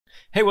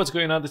Hey, what's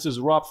going on? This is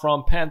Rob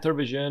from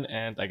panter.vis,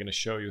 and I'm going to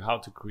show you how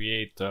to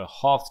create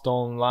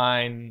Halftone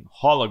line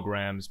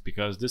holograms,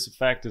 because this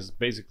effect is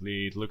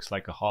basically, it looks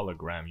like a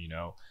hologram, you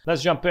know.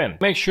 Let's jump in.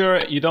 Make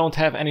sure you don't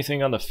have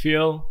anything on the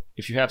fill.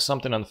 If you have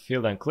something on the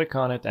fill, then click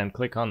on it and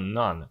click on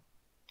none.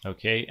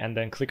 Okay, and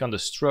then click on the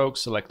stroke,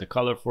 select the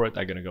color for it.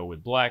 I'm going to go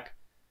with black.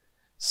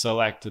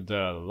 Select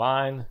the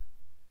line,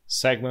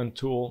 segment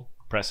tool,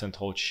 press and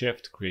hold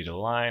shift, create a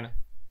line.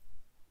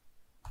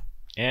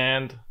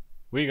 And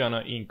we're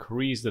gonna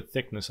increase the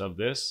thickness of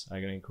this.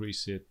 I'm gonna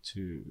increase it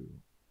to,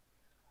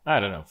 I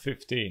don't know,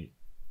 15.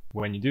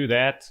 When you do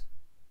that,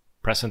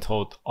 press and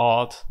hold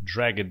Alt,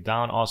 drag it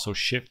down, also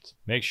Shift.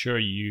 Make sure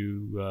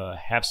you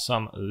have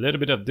a little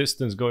bit of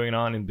distance going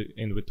on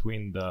in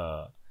between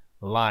the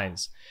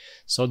lines.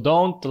 So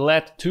don't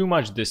let too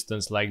much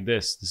distance like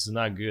this. This is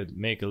not good.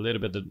 Make a little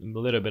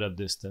bit of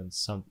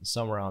distance,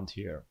 somewhere around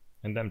here,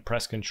 and then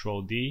press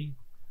Ctrl D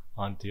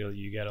until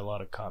you get a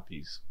lot of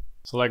copies.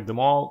 Select them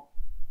all.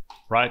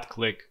 Right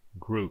click,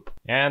 group,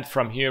 and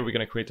from here we're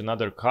going to create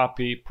another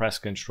copy. Press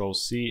Ctrl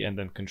C and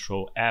then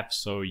Ctrl F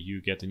so you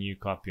get a new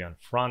copy on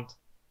front,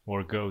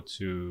 or go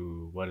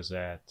to, what is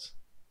that,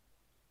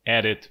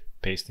 edit,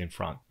 paste in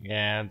front.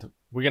 And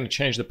we're going to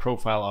change the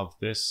profile of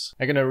this.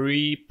 I'm going to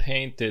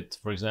repaint it,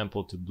 for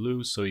example, to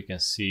blue so you can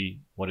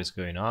see what is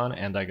going on,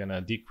 and I'm going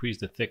to decrease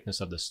the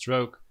thickness of the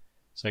stroke.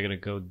 So I'm going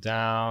to go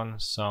down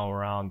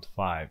somewhere around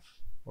 5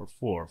 or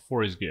 4.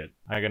 4 is good.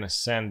 I'm gonna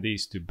send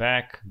these to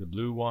back, the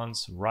blue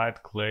ones. Right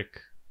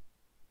click,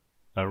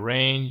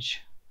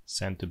 arrange,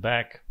 send to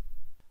back.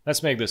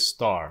 Let's make this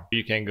star.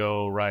 You can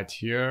go right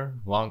here,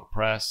 long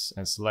press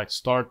and select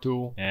star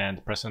tool,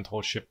 and press and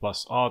hold Shift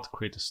plus Alt,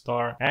 create a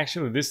star.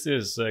 Actually, this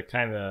is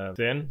kind of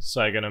thin,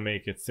 so I'm gonna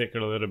make it thicker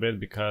a little bit,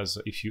 because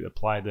if you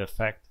apply the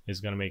effect, it's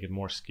gonna make it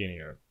more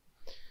skinnier.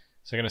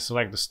 So I'm gonna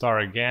select the star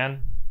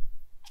again,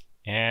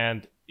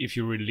 and if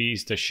you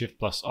release the Shift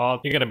plus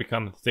Alt, you're gonna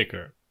become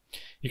thicker.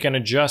 You can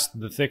adjust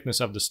the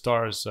thickness of the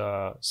star's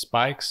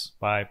spikes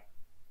by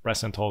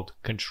press and hold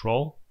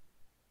Control.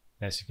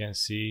 As you can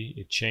see,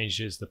 it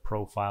changes the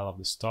profile of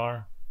the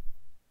star.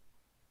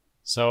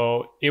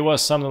 So it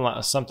was something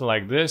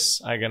like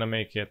this. I'm gonna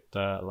make it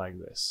like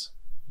this,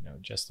 you know,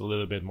 just a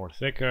little bit more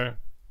thicker.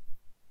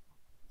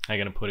 I'm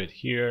gonna put it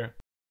here.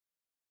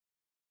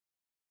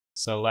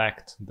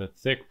 Select the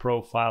thick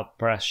profile,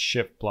 press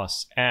Shift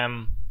plus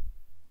M,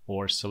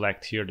 or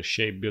select here the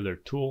shape builder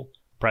tool,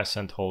 press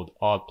and hold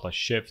Alt plus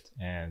Shift,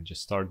 and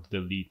just start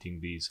deleting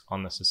these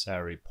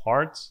unnecessary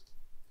parts.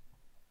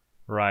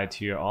 Right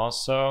here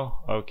also.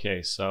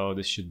 Okay, so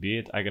this should be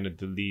it. I'm gonna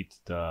delete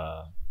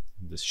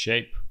this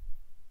shape,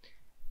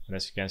 and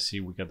as you can see,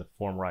 we got the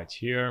form right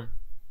here.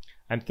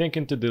 I'm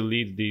thinking to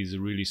delete these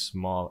really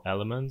small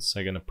elements.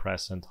 I'm gonna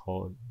press and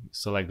hold,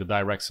 select the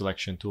direct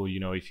selection tool. You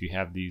know, if you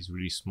have these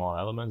really small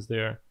elements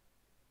there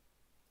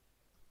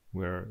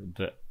where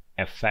the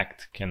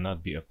effect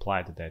cannot be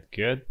applied that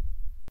good.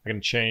 I'm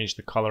going to change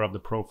the color of the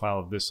profile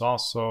of this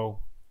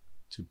also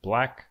to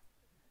black,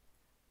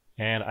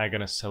 and I'm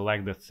going to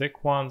select the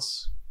thick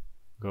ones,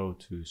 go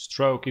to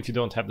stroke. If you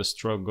don't have the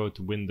stroke, go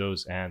to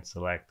Windows and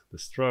select the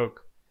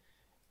stroke.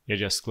 You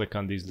just click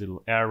on these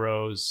little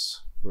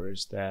arrows, where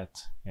is that,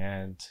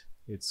 and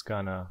it's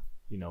gonna,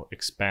 you know,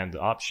 expand the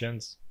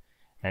options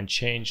and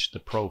change the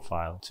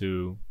profile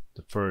to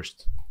the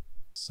first.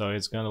 So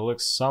it's gonna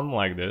look something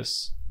like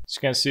this. As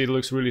you can see, it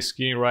looks really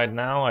skinny right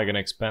now. I'm gonna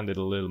expand it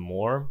a little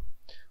more.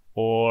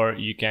 Or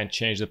you can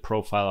change the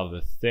profile of the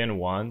thin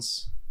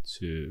ones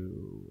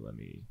to, let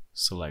me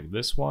select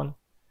this one.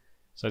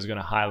 So it's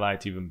gonna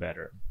highlight even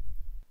better.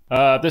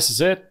 This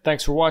is it.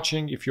 Thanks for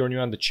watching. If you're new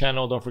on the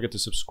channel, don't forget to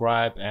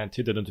subscribe and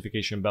hit the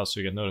notification bell so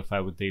you get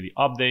notified with daily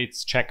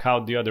updates. Check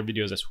out the other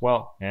videos as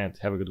well, and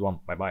have a good one.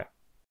 Bye bye.